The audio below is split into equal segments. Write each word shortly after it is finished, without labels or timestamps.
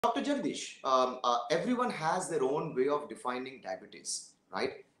Dr. Jagadish, everyone has their own way of defining diabetes,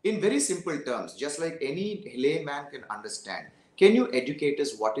 right? In very simple terms, just like any layman can understand. Can you educate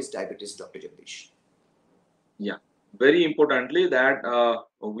us what is diabetes, Dr. Jagadish? Yeah, very importantly that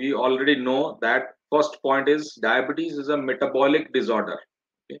we already know that first point is diabetes is a metabolic disorder.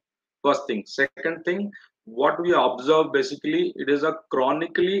 Okay. First thing. Second thing, what we observe basically it is a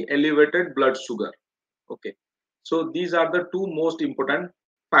chronically elevated blood sugar. Okay. So these are the two most important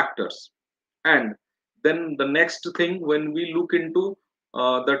factors. And then the next thing when we look into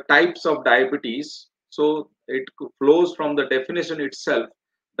the types of diabetes, so it flows from the definition itself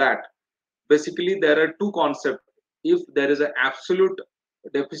that basically there are two concepts. If there is an absolute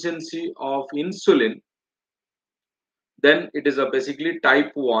deficiency of insulin, then it is a basically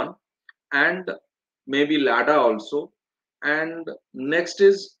type 1 and maybe LADA also. And next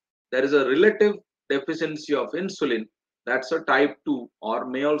is there is a relative deficiency of insulin, that's a type 2 or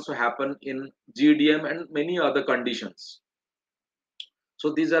may also happen in GDM and many other conditions.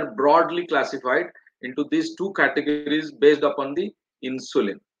 So these are broadly classified into these two categories based upon the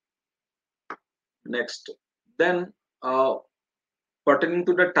insulin. Next, then pertaining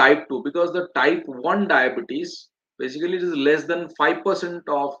to the type 2, because the type 1 diabetes basically it is less than 5%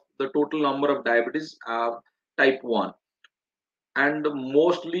 of the total number of diabetes type 1, and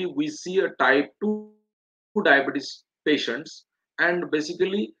mostly we see a type 2 diabetes patients. And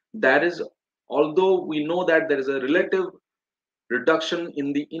basically there is, although we know that there is a relative reduction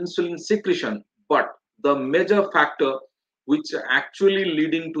in the insulin secretion, but the major factor which actually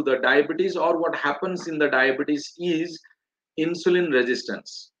leading to the diabetes or what happens in the diabetes is insulin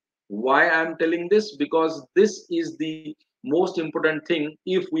resistance. Why I'm telling this? Because this is the most important thing.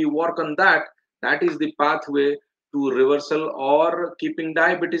 If we work on that, that is the pathway to reversal or keeping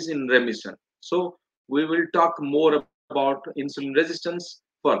diabetes in remission. So we will talk more about insulin resistance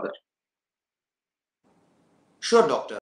further. Sure, doctor.